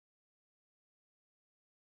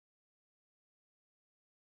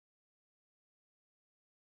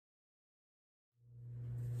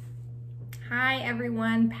Hi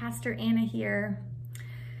everyone, Pastor Anna here.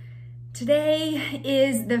 Today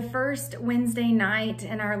is the first Wednesday night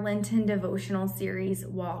in our Lenten devotional series,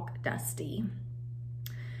 Walk Dusty.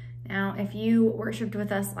 Now, if you worshiped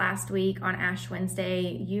with us last week on Ash Wednesday,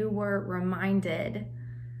 you were reminded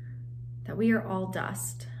that we are all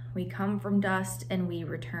dust. We come from dust and we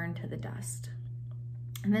return to the dust.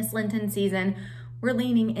 In this Lenten season, we're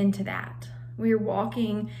leaning into that. We're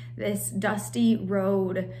walking this dusty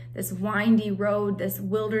road, this windy road, this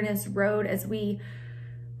wilderness road as we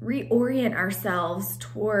reorient ourselves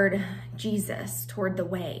toward Jesus, toward the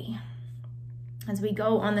way. As we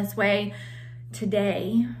go on this way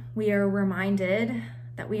today, we are reminded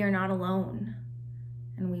that we are not alone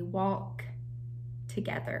and we walk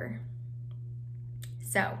together.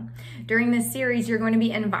 So, during this series, you're going to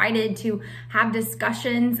be invited to have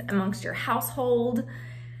discussions amongst your household.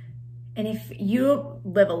 And if you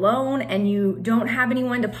live alone and you don't have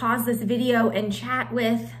anyone to pause this video and chat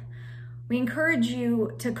with, we encourage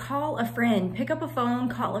you to call a friend. Pick up a phone,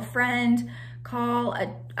 call a friend, call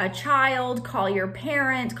a child, call your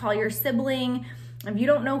parent, call your sibling. If you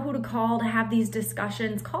don't know who to call to have these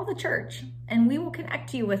discussions, call the church and we will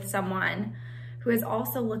connect you with someone who is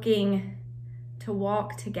also looking to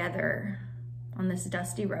walk together on this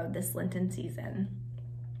dusty road this Lenten season.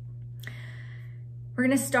 We're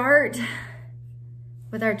going to start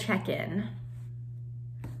with our check-in.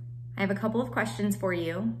 I have a couple of questions for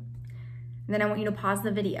you, and then I want you to pause the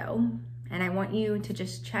video, and I want you to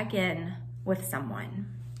just check in with someone.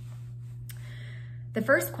 The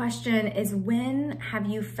first question is, when have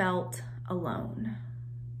you felt alone?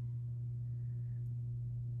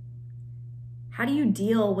 How do you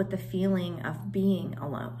deal with the feeling of being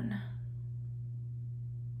alone?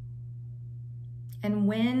 And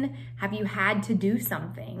when have you had to do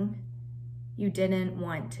something you didn't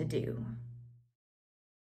want to do?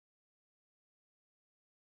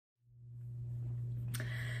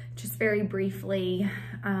 Just very briefly,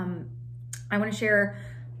 I want to share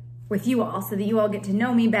with you all so that you all get to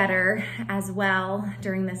know me better as well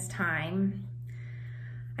during this time.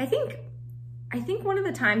 I think one of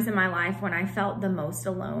the times in my life when I felt the most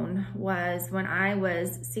alone was when I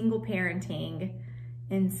was single parenting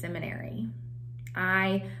in seminary.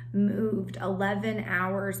 I moved 11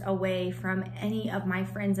 hours away from any of my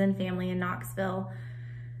friends and family in Knoxville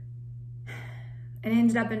and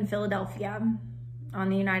ended up in Philadelphia on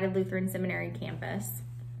the United Lutheran Seminary campus.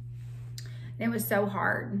 And it was so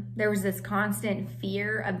hard. There was this constant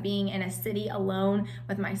fear of being in a city alone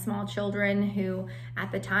with my small children who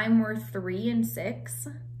at the time were 3 and 6,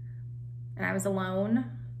 and I was alone.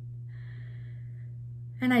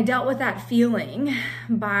 And I dealt with that feeling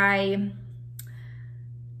by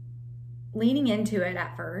leaning into it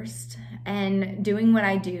at first and doing what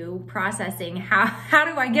I do, processing how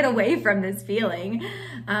do I get away from this feeling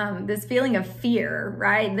of fear,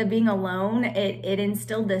 right? The being alone, it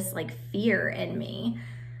instilled this like fear in me.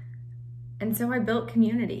 And so I built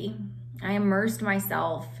community. I immersed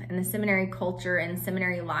myself in the seminary culture and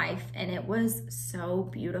seminary life, and it was so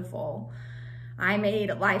beautiful. I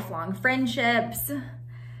made lifelong friendships.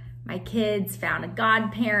 My kids found a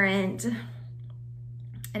godparent.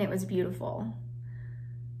 And it was beautiful.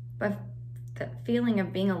 But the feeling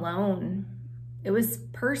of being alone, it was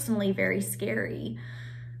personally very scary.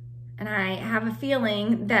 And I have a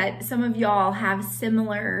feeling that some of y'all have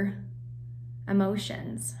similar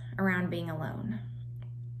emotions around being alone.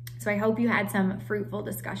 So I hope you had some fruitful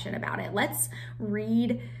discussion about it. Let's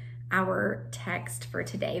read our text for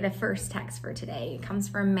today. The first text for today comes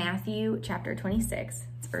from Matthew chapter 26.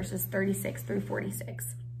 It's verses 36 through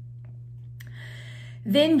 46.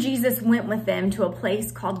 Then Jesus went with them to a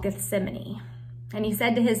place called Gethsemane, and he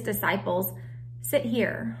said to his disciples, "Sit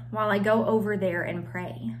here while I go over there and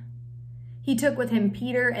pray." He took with him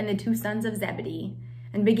Peter and the 2 sons of Zebedee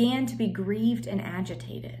and began to be grieved and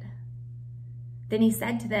agitated. Then he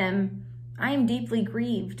said to them, "I am deeply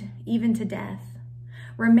grieved, even to death.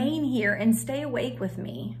 Remain here and stay awake with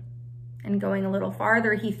me." And going a little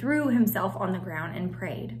farther, he threw himself on the ground and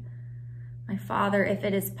prayed, "My Father, if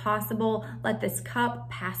it is possible, let this cup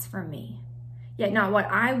pass from me. Yet not what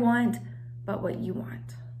I want, but what you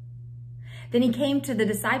want." Then he came to the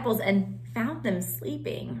disciples and found them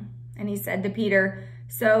sleeping. And he said to Peter,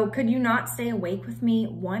 "So could you not stay awake with me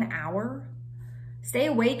 1 hour? Stay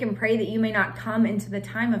awake and pray that you may not come into the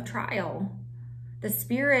time of trial. The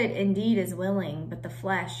spirit indeed is willing, but the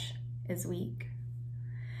flesh is weak."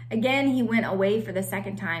 Again, he went away for the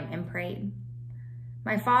second time and prayed,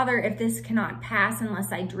 "My Father, if this cannot pass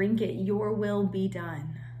unless I drink it, your will be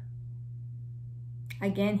done."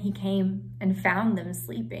 Again he came and found them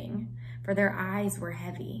sleeping, for their eyes were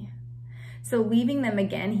heavy. So leaving them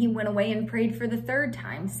again, he went away and prayed for the third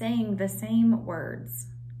time, saying the same words.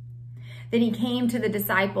 Then he came to the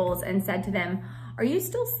disciples and said to them, "Are you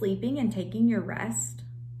still sleeping and taking your rest?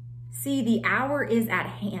 See, the hour is at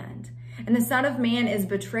hand, and the Son of Man is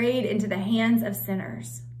betrayed into the hands of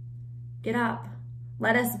sinners. Get up,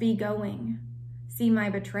 let us be going. See, my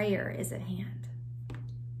betrayer is at hand."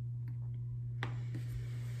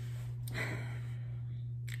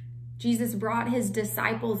 Jesus brought his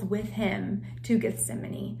disciples with him to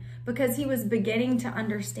Gethsemane because he was beginning to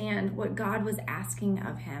understand what God was asking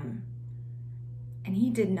of him. And he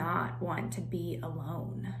did not want to be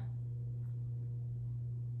alone.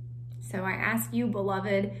 So I ask you,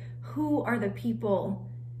 beloved, who are the people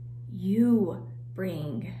you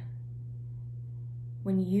bring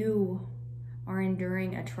when you are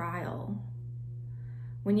enduring a trial?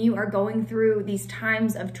 When you are going through these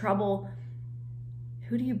times of trouble,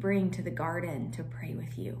 who do you bring to the garden to pray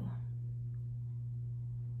with you?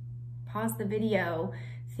 Pause the video,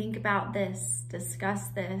 think about this, discuss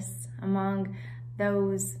this among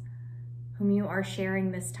those whom you are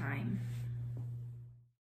sharing this time.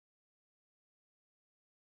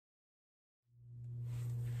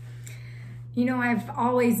 You know, I've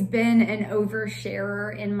always been an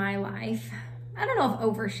oversharer in my life. I don't know if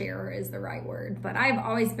oversharer is the right word, but I've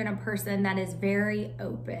always been a person that is very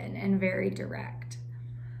open and very direct.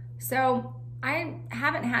 So I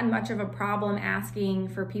haven't had much of a problem asking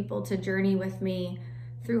for people to journey with me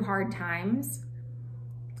through hard times.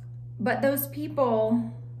 But those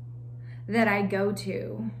people that I go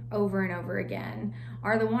to over and over again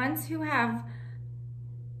are the ones who have,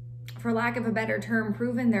 for lack of a better term,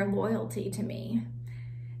 proven their loyalty to me.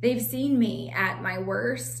 They've seen me at my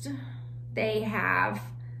worst. They've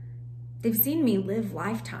seen me live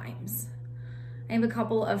lifetimes. I have a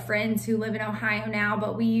couple of friends who live in Ohio now,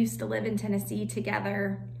 but we used to live in Tennessee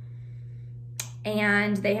together.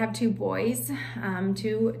 And they have two boys,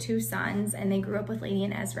 two sons, and they grew up with Lady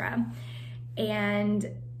and Ezra. And,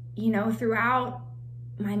 you know, throughout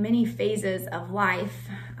my many phases of life,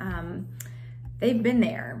 they've been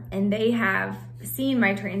there and they have seen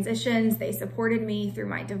my transitions. They supported me through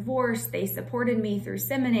my divorce. They supported me through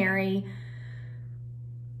seminary.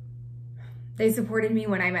 They supported me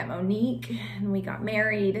when I met Monique and we got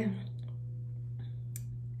married. And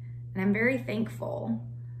I'm very thankful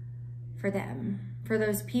for them, for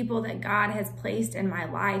those people that God has placed in my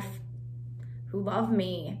life who love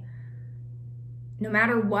me no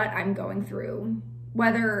matter what I'm going through,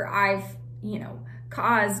 whether I've,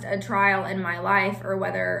 caused a trial in my life or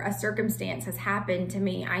whether a circumstance has happened to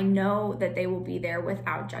me. I know that they will be there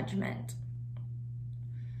without judgment.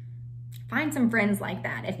 Find some friends like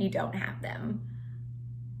that if you don't have them.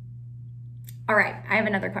 All right, I have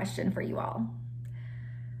another question for you all.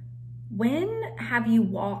 When have you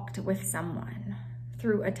walked with someone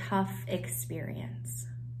through a tough experience?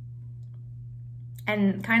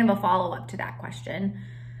 And kind of a follow-up to that question,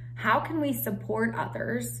 how can we support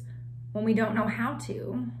others when we don't know how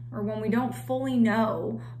to, or when we don't fully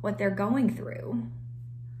know what they're going through?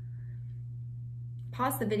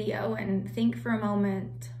 Pause the video and think for a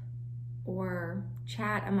moment, or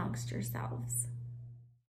chat amongst yourselves.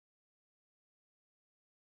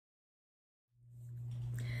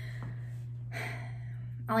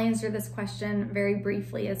 I'll answer this question very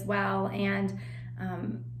briefly as well. And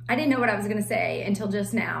I didn't know what I was gonna say until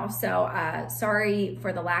just now. So sorry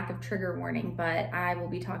for the lack of trigger warning, but I will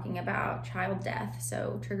be talking about child death.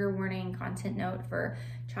 So trigger warning, content note for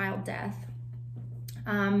child death.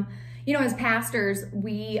 As pastors,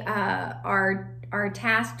 we are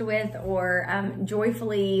tasked with or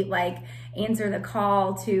joyfully answer the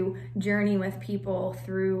call to journey with people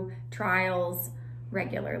through trials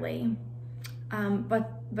regularly.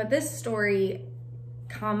 But this story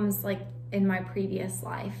comes in my previous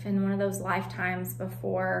life, in one of those lifetimes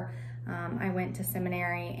before I went to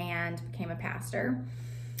seminary and became a pastor.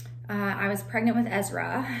 I was pregnant with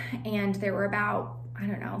Ezra, and there were about,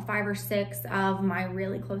 5 or 6 of my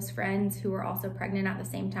really close friends who were also pregnant at the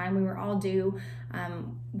same time. We were all due.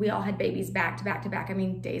 We all had babies back to back to back.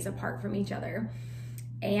 Days apart from each other.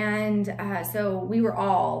 And so we were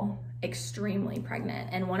all extremely pregnant.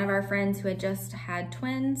 And one of our friends who had just had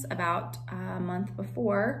twins about a month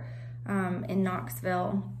before in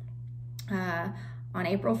Knoxville, on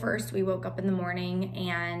April 1st, we woke up in the morning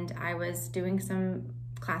and I was doing some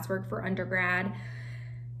classwork for undergrad.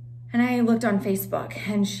 And I looked on Facebook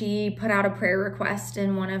and she put out a prayer request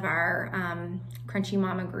in one of our Crunchy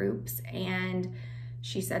Mama groups. And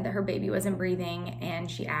she said that her baby wasn't breathing and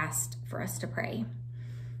she asked for us to pray.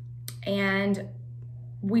 And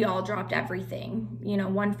we all dropped everything. You know,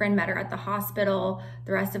 one friend met her at the hospital.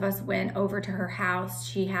 The rest of us went over to her house.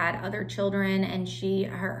 She had other children, and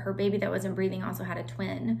her baby that wasn't breathing also had a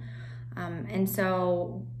twin. And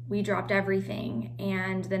so we dropped everything.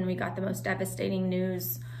 And then we got the most devastating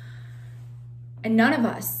news. And none of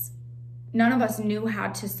us knew how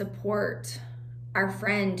to support our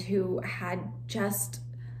friend who had just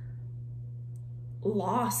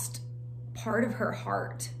lost part of her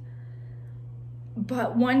heart.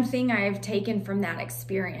 But one thing I have taken from that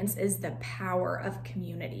experience is the power of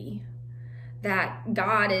community. That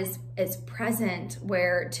God is present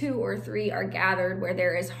where 2 or 3 are gathered, where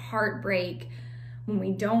there is heartbreak, when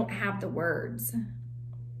we don't have the words.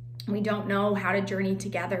 We don't know how to journey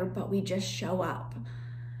together, but we just show up.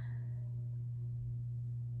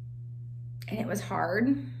 And it was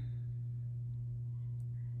hard.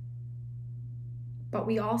 But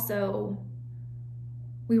we were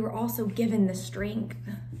also given the strength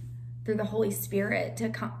through the Holy Spirit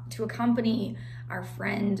to accompany our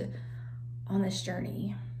friend on this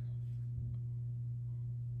journey.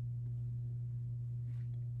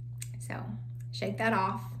 So shake that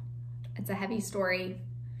off. It's a heavy story.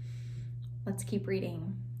 Let's keep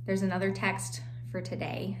reading. There's another text for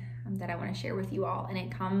today that I want to share with you all, and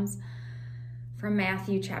it comes from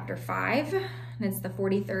Matthew chapter 5, and it's the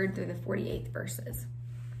 43rd through the 48th verses.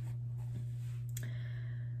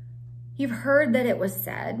 You've heard that it was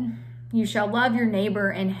said, you shall love your neighbor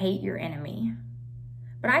and hate your enemy.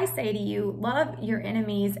 But I say to you, love your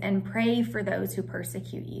enemies and pray for those who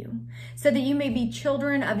persecute you, so that you may be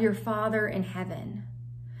children of your Father in heaven.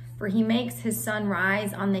 For he makes his sun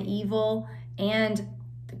rise on the evil and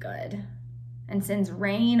the good, and sends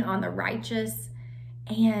rain on the righteous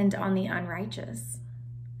and on the unrighteous.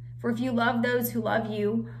 For if you love those who love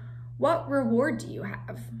you, what reward do you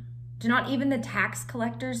have? Do not even the tax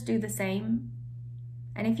collectors do the same?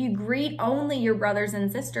 And if you greet only your brothers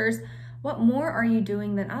and sisters, what more are you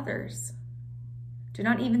doing than others? Do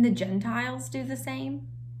not even the Gentiles do the same?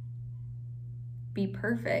 Be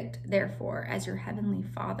perfect, therefore, as your heavenly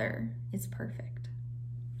Father is perfect.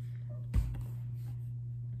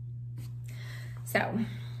 So,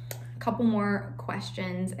 a couple more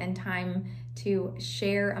questions and time to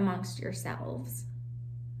share amongst yourselves.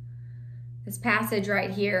 This passage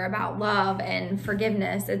right here about love and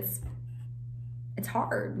forgiveness, it's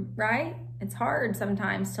hard, right? It's hard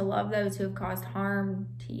sometimes to love those who have caused harm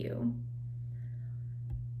to you.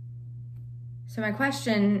 So my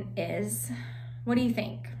question is, what do you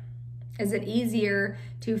think? Is it easier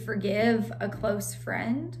to forgive a close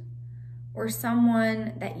friend or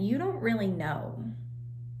someone that you don't really know?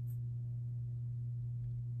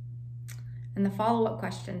 And the follow-up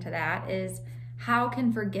question to that is, how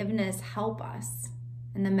can forgiveness help us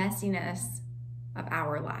in the messiness of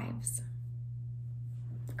our lives?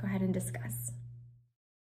 Go ahead and discuss.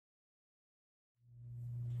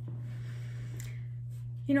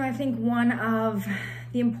 You know, I think one of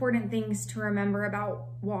the important things to remember about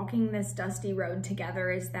walking this dusty road together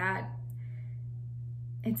is that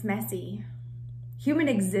it's messy. Human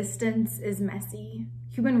existence is messy.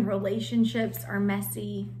 Human relationships are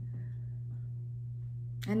messy.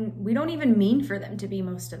 And we don't even mean for them to be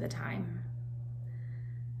most of the time.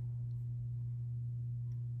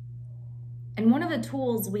 And one of the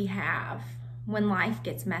tools we have when life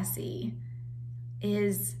gets messy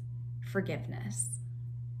is forgiveness.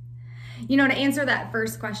 You know, to answer that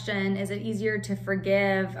first question, is it easier to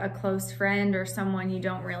forgive a close friend or someone you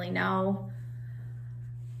don't really know?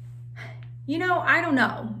 You know, I don't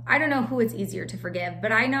know. I don't know who it's easier to forgive,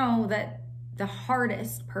 but I know that the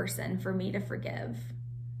hardest person for me to forgive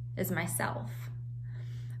is myself.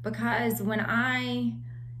 Because when I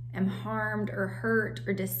am harmed or hurt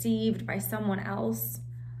or deceived by someone else,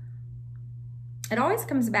 it always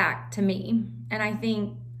comes back to me. And I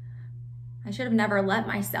think I should have never let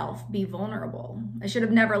myself be vulnerable. I should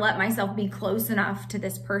have never let myself be close enough to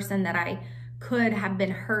this person that I could have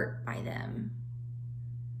been hurt by them.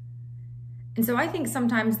 And so I think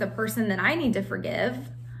sometimes the person that I need to forgive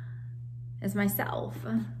is myself.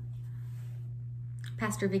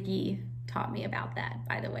 Pastor Vicki taught me about that,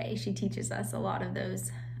 by the way. She teaches us a lot of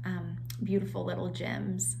those beautiful little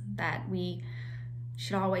gems that we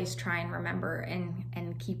should always try and remember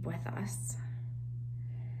and keep with us.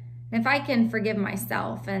 And if I can forgive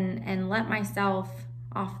myself and let myself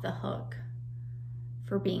off the hook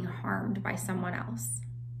for being harmed by someone else,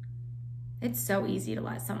 it's so easy to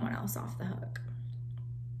let someone else off the hook.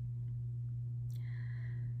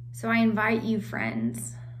 So I invite you,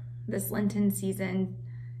 friends, this Lenten season,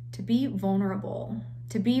 to be vulnerable,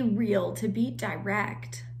 to be real, to be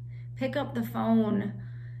direct. Pick up the phone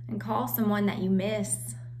and call someone that you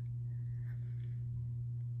miss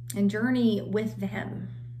and journey with them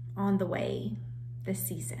on the way this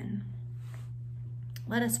season.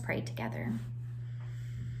 Let us pray together.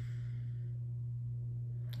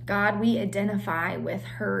 God, we identify with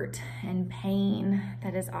hurt and pain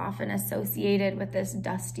that is often associated with this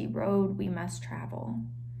dusty road we must travel.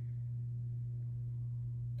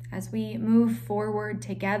 As we move forward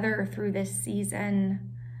together through this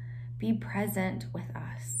season, be present with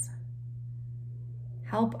us.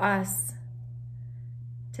 Help us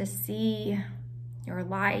to see your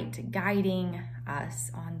light guiding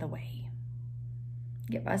us on the way.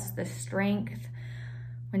 Give us the strength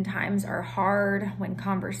when times are hard, when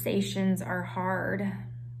conversations are hard.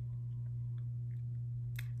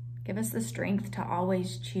 Give us the strength to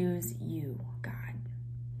always choose you, God.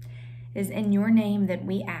 It is in your name that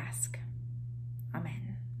we ask.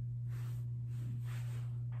 Amen.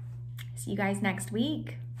 See you guys next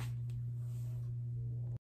week.